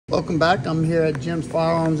Welcome back. I'm here at Jim's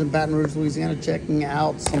Firearms in Baton Rouge, Louisiana, checking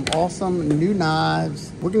out some awesome new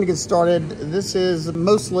knives. We're gonna get started. This is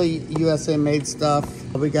mostly USA made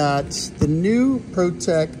stuff. We got the new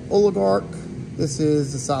Protech Oligarch. This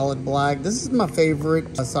is the solid black. This is my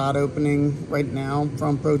favorite side opening right now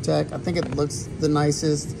from Protech. I think it looks the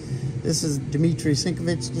nicest. This is Dmitry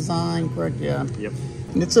Sinkovich design, correct? Yeah. Yep.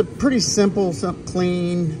 And it's a pretty simple,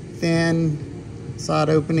 clean, thin, side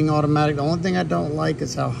opening automatic. The only thing I don't like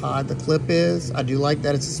is how high the clip is. I do like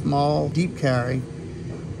that it's a small, deep carry,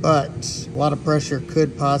 but a lot of pressure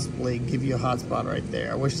could possibly give you a hot spot right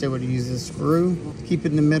there. I wish they would use this screw, keep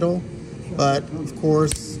it in the middle, but of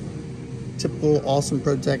course, typical awesome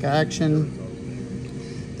Protech action.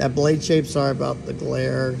 That blade shape, sorry about the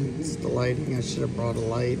glare, it's the lighting, I should have brought a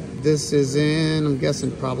light. This is in, I'm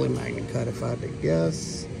guessing probably Magna Cut if I had to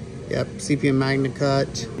guess. Yep, CPM Magna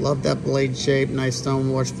Cut. Love that blade shape, nice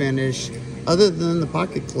stonewash finish. Other than the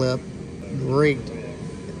pocket clip, great,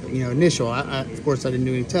 you know, initial. Of course, I didn't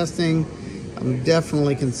do any testing. I'm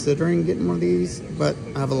definitely considering getting one of these, but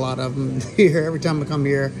I have a lot of them here. Every time I come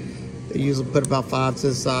here, they usually put about 5 to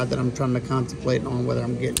the side that I'm trying to contemplate on whether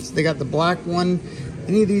I'm getting. So they got the black one.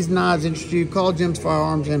 Any of these knives interest you, call Jim's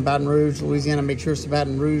Firearms in Baton Rouge, Louisiana. Make sure it's the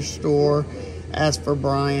Baton Rouge store. Ask for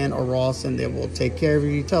Brian or Ross and they will take care of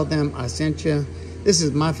you. Tell them I sent you. This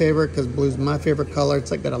is my favorite because blue is my favorite color. It's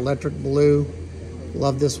like that electric blue.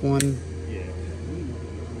 Love this one.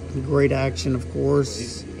 Great action, of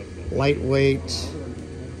course. Lightweight.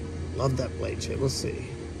 Love that blade shape. Let's see.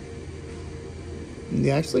 And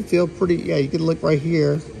they actually feel pretty, yeah, you can look right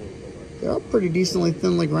here. They're all pretty decently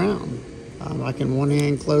thinly ground. I can one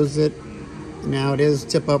hand close it. Now it is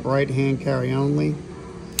tip up right hand carry only.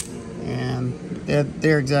 And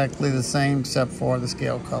they're exactly the same except for the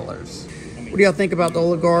scale colors. What do y'all think about the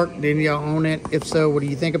Oligarch? Did y'all own it? If so, what do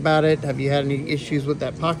you think about it? Have you had any issues with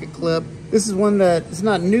that pocket clip? This is one that it's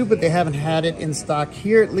not new, but they haven't had it in stock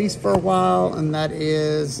here at least for a while, and that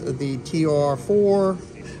is the TR4.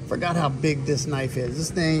 Forgot how big this knife is.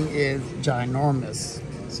 This thing is ginormous.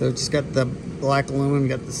 So it's just got the black aluminum,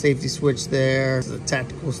 got the safety switch there, the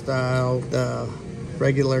tactical style, the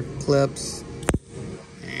regular clips,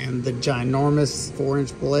 and the ginormous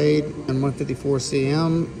 4-inch blade and 154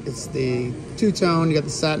 cm. It's the two-tone. You got the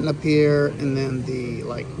satin up here, and then the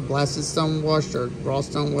like blasted stone wash or raw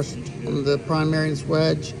stone wash on the primary and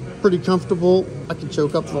wedge. Pretty comfortable. I can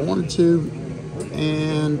choke up if I wanted to,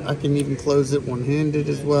 and I can even close it one-handed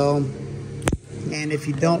as well. And if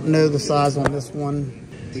you don't know the size on this one,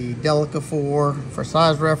 the Delica 4 for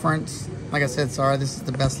size reference. Like I said, sorry, this is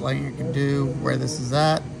the best lighting I can do where this is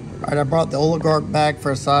at. All right, I brought the Oligarch back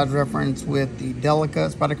for a size reference with the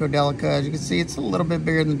Delica, Spyderco Delica. As you can see, it's a little bit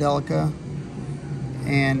bigger than the Delica,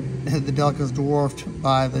 and the Delica is dwarfed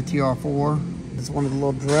by the TR4. It's one of the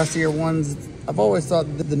little dressier ones. I've always thought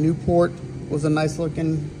that the Newport was a nice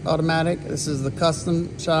looking automatic. This is the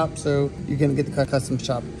custom shop, so you can get the custom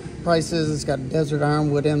shop prices. It's got desert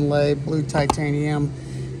ironwood inlay, blue titanium,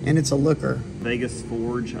 and it's a looker. Vegas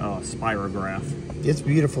Forge Spirograph. It's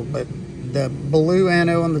beautiful, but the blue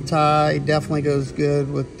anno on the tie definitely goes good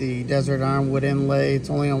with the desert ironwood inlay. It's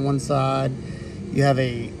only on one side. You have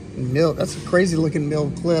a mill. That's a crazy looking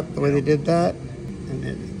milled clip, the way they did that. And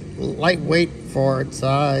it's lightweight for its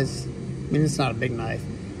size. I mean, it's not a big knife.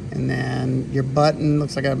 And then your button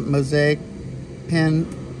looks like a mosaic pin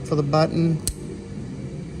for the button.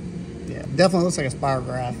 Yeah, definitely looks like a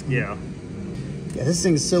Spirograph. Yeah. Yeah, this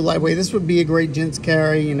thing is so lightweight. This would be a great gents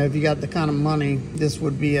carry. You know, if you got the kind of money, this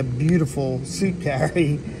would be a beautiful suit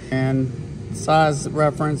carry. And size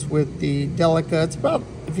reference with the Delica, it's about,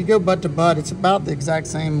 if you go butt to butt, it's about the exact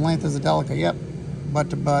same length as the Delica. Yep, butt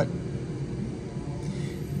to butt.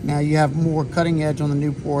 Now you have more cutting edge on the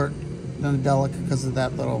Newport than the Delica because of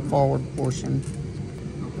that little forward portion.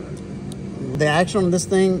 The action on this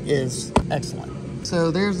thing is excellent.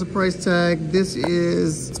 So there's the price tag. This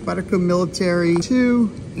is Spyderco Military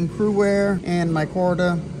 2 in crew wear and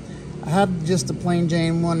micarta. I have just the plain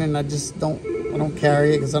Jane one, and I don't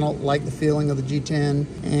carry it because I don't like the feeling of the G10.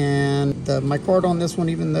 And the micarta on this one,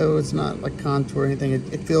 even though it's not like contour or anything,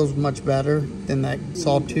 it feels much better than that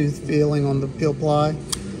sawtooth feeling on the peel ply.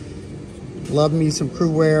 Love me some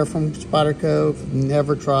crew wear from Spyderco.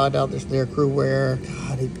 Never tried out their crew wear.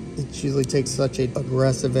 God, it usually takes such an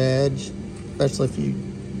aggressive edge, especially if you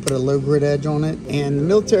put a low grit edge on it. And the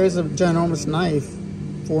military is a ginormous knife,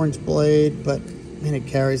 4-inch blade, but man, it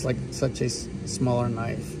carries like such a smaller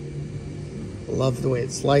knife. Love the way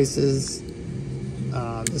it slices.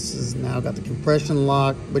 This has now got the compression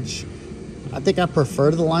lock, which I think I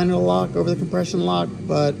prefer the liner lock over the compression lock,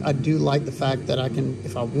 but I do like the fact that I can,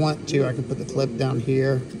 if I want to, I can put the clip down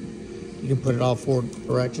here. You can put it all 4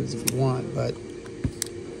 directions if you want, but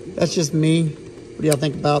that's just me. What do y'all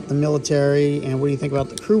think about the military, and what do you think about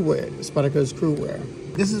the crew wear, Spyderco's crew wear?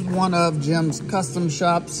 This is one of Jim's custom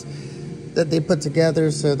shops that they put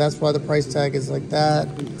together, so that's why the price tag is like that.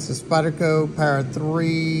 It's a Spyderco Para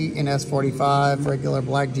 3 in S45, regular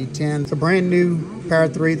black G10. It's a brand new Para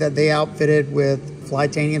 3 that they outfitted with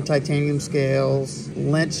titanium scales,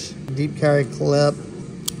 Lynch deep carry clip,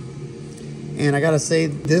 and I gotta say,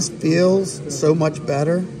 this feels so much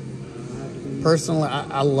better. Personally,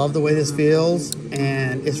 I love the way this feels,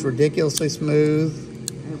 and it's ridiculously smooth.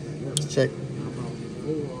 Let's check.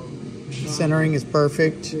 Centering is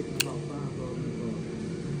perfect.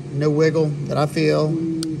 No wiggle that I feel.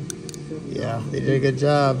 Yeah, they did a good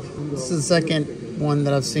job. This is the second one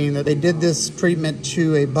that I've seen that they did this treatment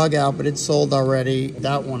to a bug out, but it's sold already.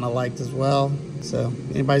 That one I liked as well. So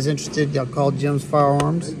anybody's interested, y'all call Jim's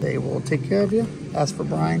Firearms. They will take care of you. Ask for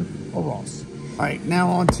Brian or Ross. All right, now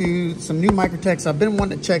on to some new Microtechs. I've been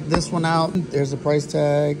wanting to check this one out. There's the price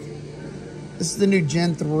tag. This is the new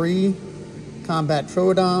Gen 3 Combat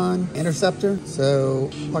Troodon Interceptor. So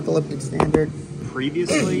apocalyptic standard.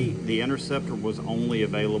 Previously, the Interceptor was only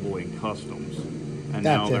available in customs, and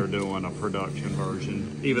now they're doing a production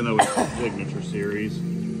version, even though it's a Signature Series.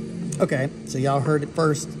 Okay, so y'all heard it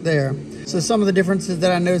first there. So some of the differences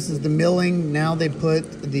that I noticed is the milling. Now they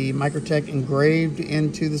put the Microtech engraved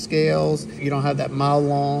into the scales. You don't have that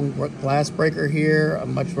mile-long glass breaker here. I'd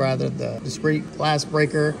much rather the discrete glass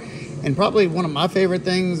breaker. And probably one of my favorite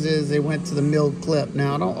things is they went to the milled clip.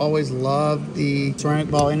 Now, I don't always love the ceramic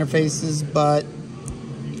ball interfaces, but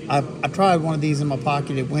I tried one of these in my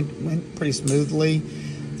pocket. It went pretty smoothly.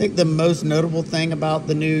 I think the most notable thing about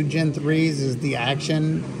the new Gen 3s is the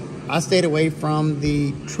action. I stayed away from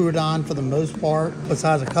the Troodon for the most part,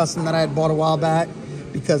 besides a custom that I had bought a while back,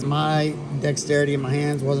 because my dexterity in my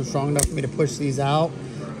hands wasn't strong enough for me to push these out.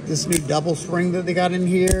 This new double spring that they got in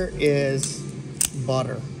here is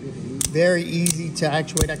butter. Very easy to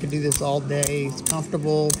actuate. I could do this all day. It's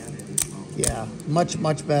comfortable. Yeah,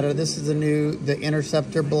 much better. This is the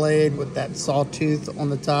Interceptor blade with that sawtooth on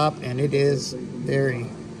the top, and it is very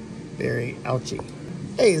ouchy.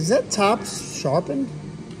 Hey, is that top sharpened?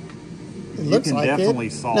 It looks like definitely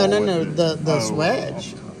it. saw No, the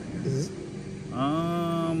swedge.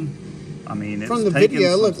 I mean, it's from the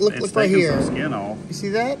video. Look right here. Some skin off. You see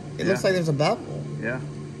that? It looks like there's a bevel. Yeah.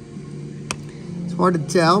 It's hard to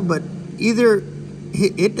tell, but either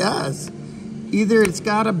it does. Either it's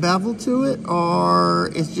got a bevel to it, or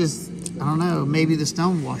it's just, I don't know, maybe the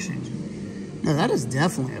stone washing. No, that is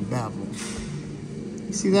definitely a bevel.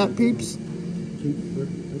 You see that, peeps?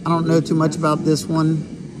 I don't know too much about this one.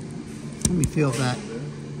 Let me feel that.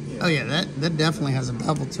 Oh yeah, that definitely has a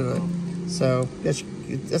bevel to it. So that's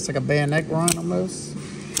like a bayonet run almost,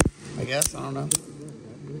 I guess. I don't know.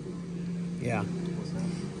 Yeah.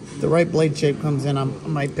 If the right blade shape comes in, I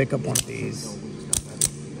might pick up one of these.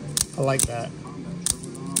 I like that.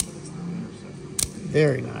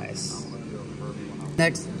 Very nice.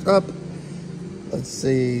 Next up, let's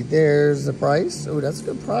see. There's the price. Oh, that's a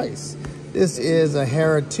good price. This is a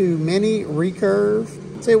Hera 2 Mini Recurve.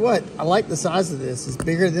 Tell you what, I like the size of this. It's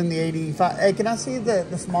bigger than the 85. Hey, can I see the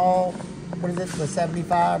small, what is it, the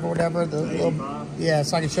 75 or whatever? The little, yeah,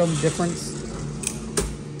 so I can show them the difference.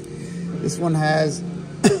 This one has,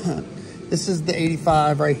 this is the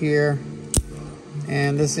 85 right here.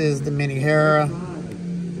 And this is the Mini Hera.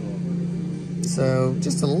 So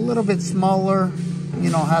just a little bit smaller.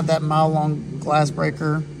 You don't have that mile-long glass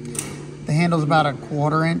breaker. The handle's about a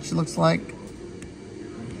 1/4 inch, it looks like.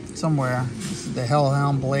 Somewhere. This is the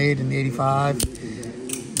Hellhound blade in the 85.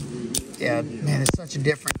 Yeah, man, there's such a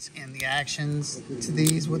difference in the actions to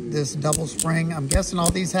these with this double spring. I'm guessing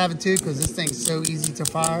all these have it too, because this thing's so easy to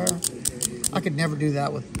fire. I could never do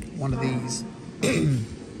that with one of these.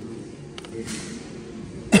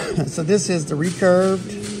 So this is the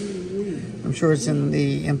recurved. I'm sure it's in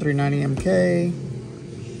the M390 MK.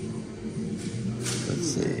 Let's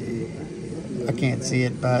see. I can't see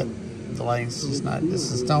it, but the lighting's just not.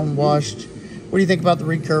 This is stone washed. What do you think about the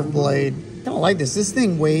recurved blade? I don't like this. This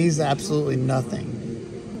thing weighs absolutely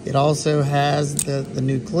nothing. It also has the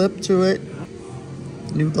new clip to it.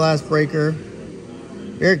 New glass breaker.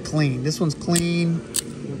 Very clean. This one's clean.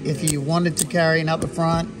 If you wanted to carry it out the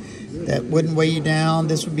front, that wouldn't weigh you down.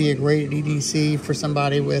 This would be a great EDC for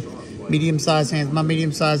somebody with medium-sized hands. My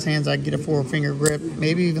medium-sized hands, I get a 4-finger grip.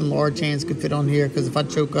 Maybe even large hands could fit on here, because if I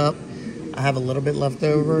choke up, I have a little bit left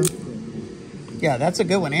over. Yeah, that's a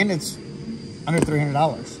good one, and it's under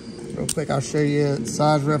 $300. Real quick, I'll show you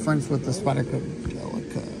size reference with the Spyderco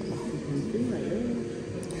Delica.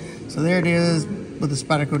 So there it is with the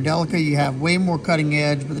Spyderco Delica. You have way more cutting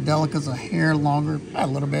edge, but the Delica's a hair longer, a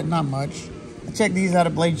little bit, not much. I checked these out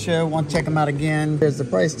at Blade Show, want to check them out again. There's the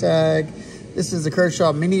price tag. This is the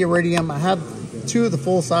Kershaw Mini Iridium. I have two of the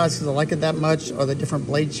full size because I like it that much, or the different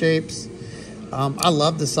blade shapes. I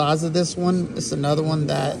love the size of this one. It's another one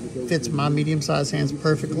that fits my medium-sized hands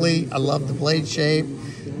perfectly. I love the blade shape.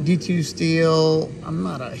 D2 steel. I'm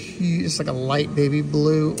not a huge, it's like a light baby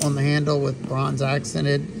blue on the handle with bronze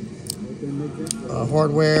accented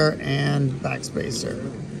hardware and backspacer.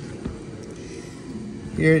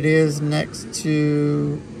 Here it is next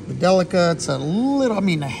to the Delica. It's a little, I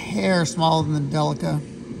mean, a hair smaller than the Delica.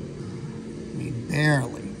 I mean,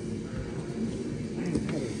 barely.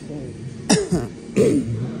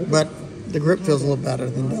 But the grip feels a little better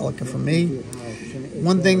than Delica for me.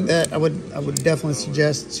 One thing that I would definitely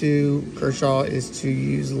suggest to Kershaw is to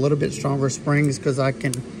use a little bit stronger springs, because I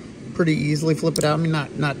can pretty easily flip it out. I mean,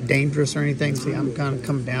 not dangerous or anything. See, I'm kind of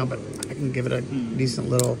coming down, but I can give it a decent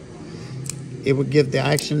little. It would give the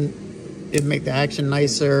action, it'd make the action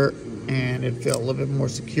nicer, and it'd feel a little bit more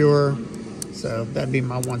secure. So that'd be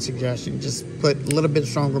my one suggestion. Just put a little bit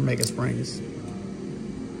stronger mega springs.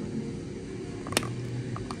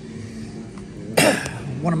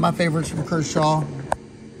 One of my favorites from Kershaw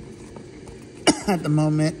at the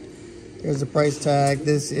moment. There's the price tag.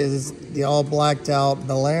 This is the all blacked out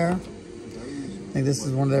Bel Air. I think this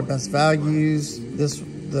is one of their best values.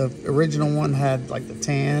 The original one had like the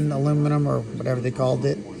tan aluminum or whatever they called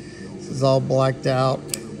it. This is all blacked out.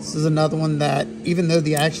 This is another one that, even though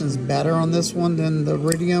the action's better on this one than the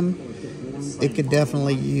Iridium, it could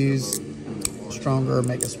definitely use stronger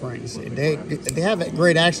mega springs. They have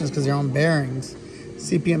great actions because they're on bearings.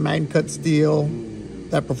 CPM Magna Cut steel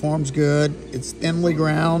that performs good. It's thinly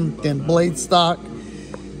ground, thin blade stock,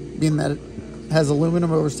 being that it has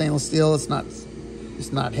aluminum over stainless steel. It's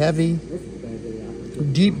not heavy.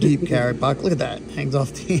 Deep carry pocket. Look at that, hangs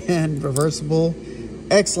off the end, reversible.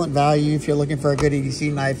 Excellent value if you're looking for a good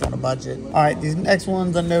EDC knife on a budget. All right, these next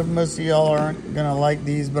ones, I know most of y'all aren't gonna like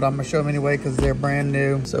these, but I'm gonna show them anyway because they're brand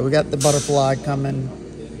new. So we got the butterfly coming,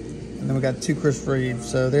 and then we got two Reeve.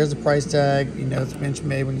 So there's the price tag. You know it's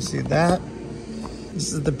Benchmade when you see that.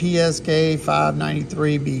 This is the PSK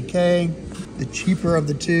 593BK, the cheaper of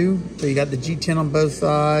the two. So you got the G10 on both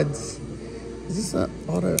sides. Is this an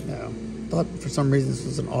auto? No. I thought for some reason this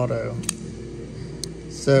was an auto.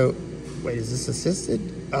 So, wait, is this assisted?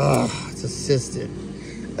 Oh, it's assisted.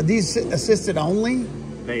 Are these assisted only?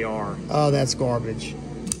 They are. Oh, that's garbage.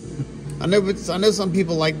 I know some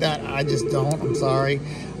people like that. I just don't. I'm sorry.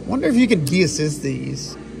 I wonder if you can de-assist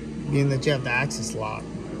these, being that you have the access lock.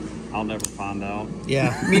 I'll never find out.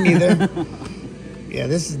 Yeah, me neither. Yeah,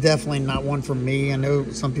 this is definitely not one for me. I know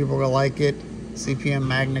some people are gonna like it. CPM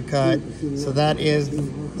Magna Cut. So that is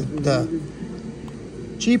the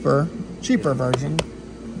cheaper version.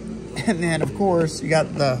 And then of course you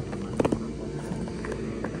got the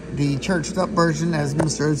churched up version, as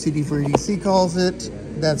Mr. OCD for EDC calls it.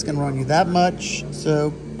 That's gonna run you that much.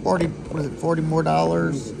 So 45 more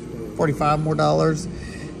dollars,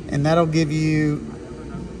 and that'll give you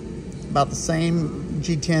about the same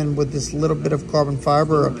G10 with this little bit of carbon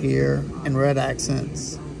fiber up here and red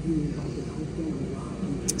accents.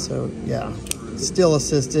 So yeah, still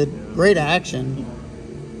assisted, great action.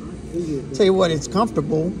 Tell you what, it's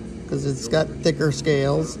comfortable because it's got thicker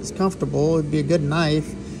scales. It's comfortable. It'd be a good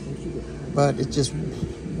knife, but it's just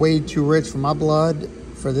way too rich for my blood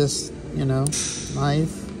for this, you know,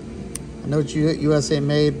 knife. I know it's USA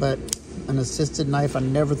made, but an assisted knife, I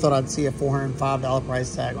never thought I'd see a $405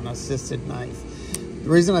 price tag on an assisted knife. The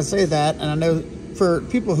reason I say that, and I know for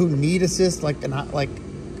people who need assist, like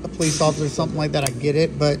a police officer or something like that, I get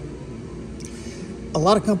it, but a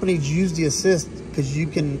lot of companies use the assist because you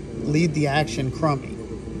can leave the action crummy.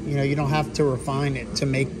 You know, you don't have to refine it to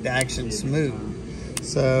make the action smooth.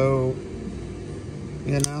 So,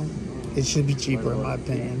 you know, it should be cheaper in my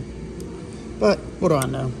opinion. But what do I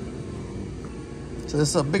know? So this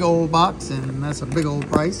is a big old box, and that's a big old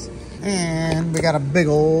price. And we got a big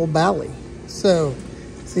old Bally. So,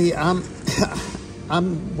 see, I'm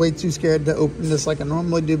way too scared to open this like I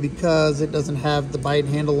normally do because it doesn't have the bite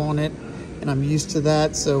handle on it, and I'm used to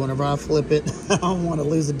that. So whenever I flip it, I don't want to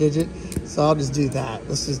lose a digit. So I'll just do that.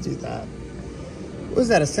 Let's just do that. What is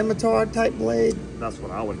that, a scimitar type blade? That's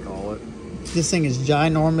what I would call it. This thing is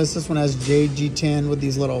ginormous. This one has JG10 with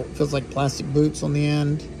these little, feels like plastic boots on the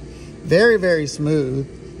end. Very, very smooth.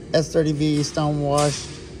 S30V, stone washed.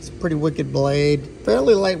 It's a pretty wicked blade.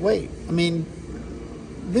 Fairly lightweight. I mean,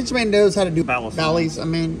 Benchmade knows how to do Balisong. valleys. I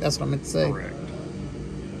mean, that's what I meant to say. Correct.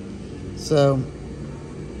 So,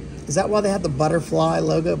 is that why they have the butterfly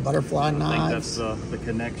logo, butterfly knives? I think that's the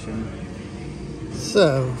connection.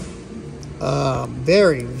 So,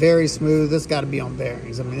 very, very smooth. This got to be on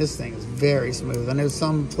bearings. I mean, this thing is very smooth. I know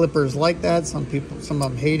some flippers like that. Some of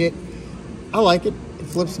them hate it. I like it. It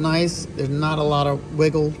flips nice. There's not a lot of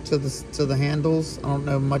wiggle to the handles. I don't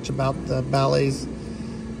know much about the ballets.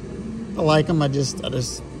 I like them. I just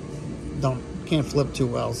can't flip too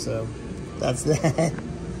well. So that's that.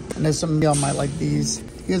 I know some of y'all might like these.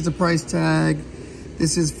 Here's the price tag.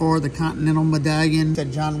 This is for the Continental medallion. The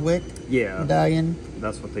John Wick medallion.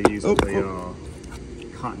 That's what they use at the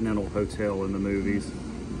Continental Hotel in the movies.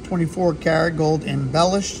 24 karat gold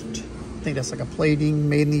embellished. I think that's like a plating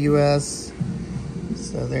made in the U.S.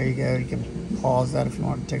 So there you go. You can pause that if you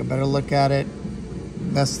want to take a better look at it.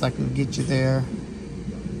 Best I can get you there.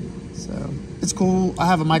 So it's cool. I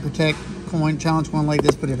have a Microtech coin, challenge coin like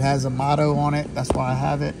this, but it has a motto on it. That's why I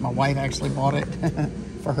have it. My wife actually bought it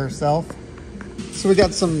for herself. So we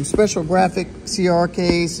got some special graphic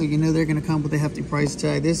CRKs, so you know they're going to come with a hefty price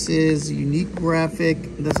tag. This is unique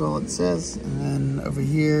graphic. That's all it says. And then over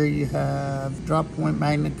here you have drop point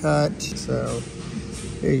magnet cut. So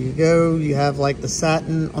there you go. You have like the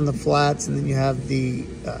satin on the flats, and then you have the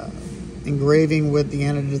engraving with the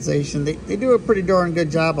anodization. They do a pretty darn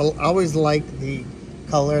good job. I always like the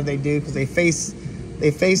color they do because they face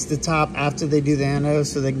the top after they do the anode,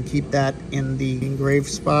 so they can keep that in the engraved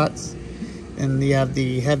spots. And you have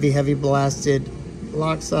the heavy blasted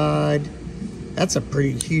lock side. That's a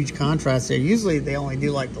pretty huge contrast there. Usually they only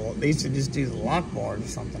do like they used to just do the lock bars or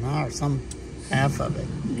something, or some half of it.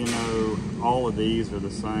 You know, all of these are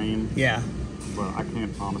the same. Yeah. But I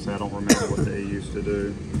can't honestly, I don't remember what they used to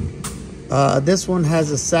do. This one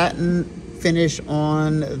has a satin finish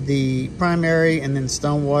on the primary and then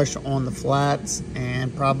stone wash on the flats,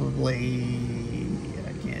 and probably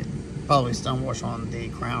stone wash on the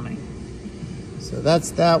crowning. So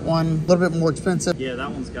that's that one. A little bit more expensive. Yeah, that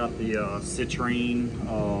one's got the citrine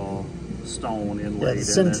stone inlaid. Yeah,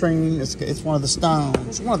 the citrine. It's one of the stones.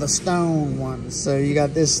 It's one of the stone ones. So you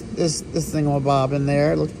got this thing on bob in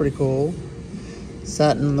there. It looks pretty cool.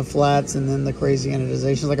 Satin on the flats, and then the crazy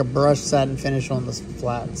anodization. It's like a brushed satin finish on the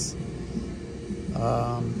flats.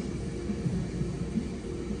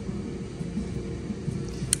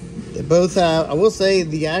 They both have, I will say,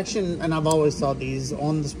 the action, and I've always thought these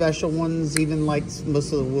on the special ones, even like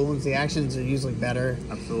most of the wool ones, the actions are usually better.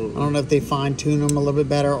 Absolutely. I don't know if they fine tune them a little bit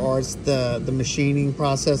better, or it's the machining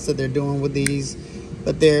process that they're doing with these.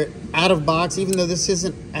 But they're out of box, even though this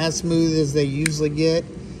isn't as smooth as they usually get.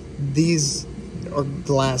 These are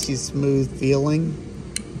glassy smooth feeling.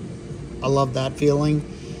 I love that feeling.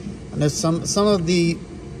 I know some of the,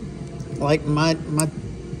 like my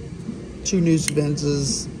two new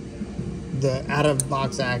Spences, the out of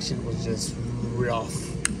box action was just rough,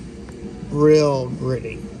 real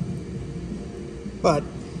gritty. But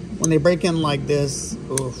when they break in like this,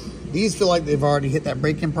 oof, these feel like they've already hit that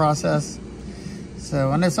break-in process. So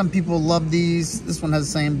I know some people love these. This one has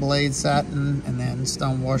the same blade, satin, and then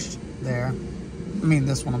stone washed there. I mean,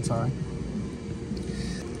 this one, I'm sorry.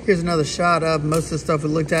 Here's another shot of most of the stuff we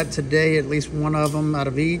looked at today, at least one of them out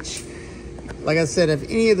of each. Like I said, if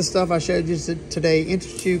any of the stuff I showed you today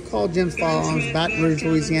interests you, call Jim's Firearms, Baton Rouge,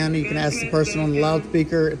 Louisiana. You can ask the person on the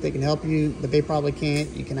loudspeaker if they can help you, but they probably can't.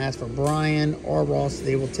 You can ask for Brian or Ross.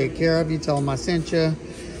 They will take care of you. Tell them I sent you.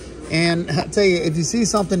 And I tell you, if you see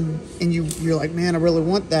something and you're like, man, I really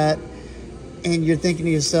want that, and you're thinking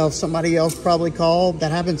to yourself, somebody else probably called.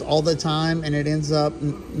 That happens all the time, and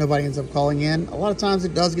nobody ends up calling in. A lot of times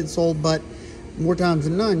it does get sold, but more times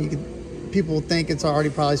than none, people think it's already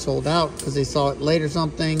probably sold out because they saw it late or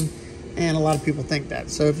something, and a lot of people think that.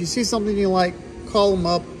 So if you see something you like, call them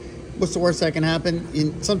up. What's the worst that can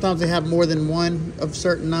happen? Sometimes they have more than one of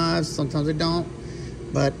certain knives, sometimes they don't.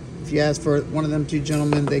 But if you ask for one of them two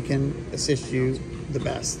gentlemen, they can assist you the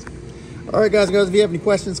best. All right, guys, if you have any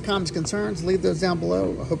questions, comments, concerns, leave those down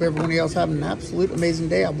below. I hope everyone else having an absolute amazing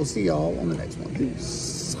day. I will see y'all on the next one.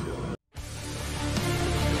 Peace.